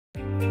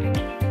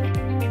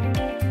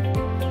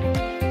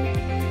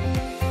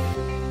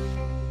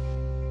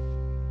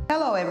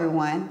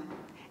everyone,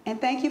 and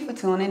thank you for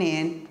tuning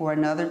in for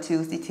another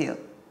Tuesday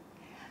tip.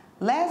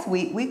 Last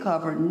week, we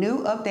covered new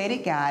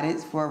updated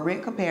guidance for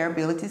rent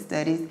comparability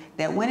studies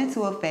that went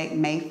into effect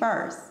May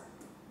 1st.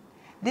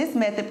 This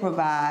method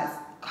provides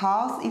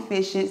cost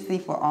efficiency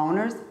for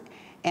owners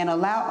and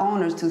allow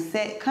owners to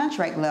set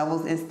contract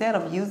levels instead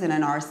of using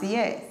an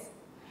RCS.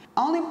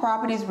 Only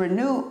properties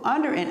renewed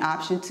under an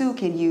option 2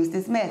 can use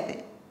this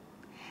method.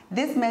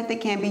 This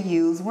method can be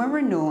used when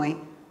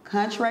renewing,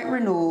 contract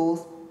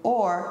renewals,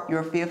 or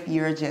your 5th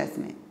year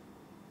adjustment.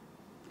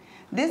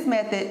 This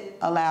method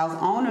allows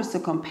owners to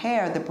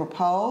compare the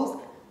proposed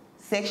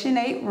Section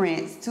 8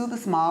 rents to the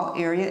small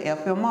area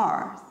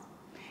FMRs.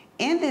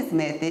 In this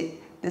method,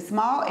 the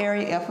small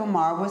area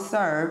FMR will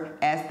serve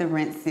as the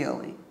rent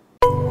ceiling.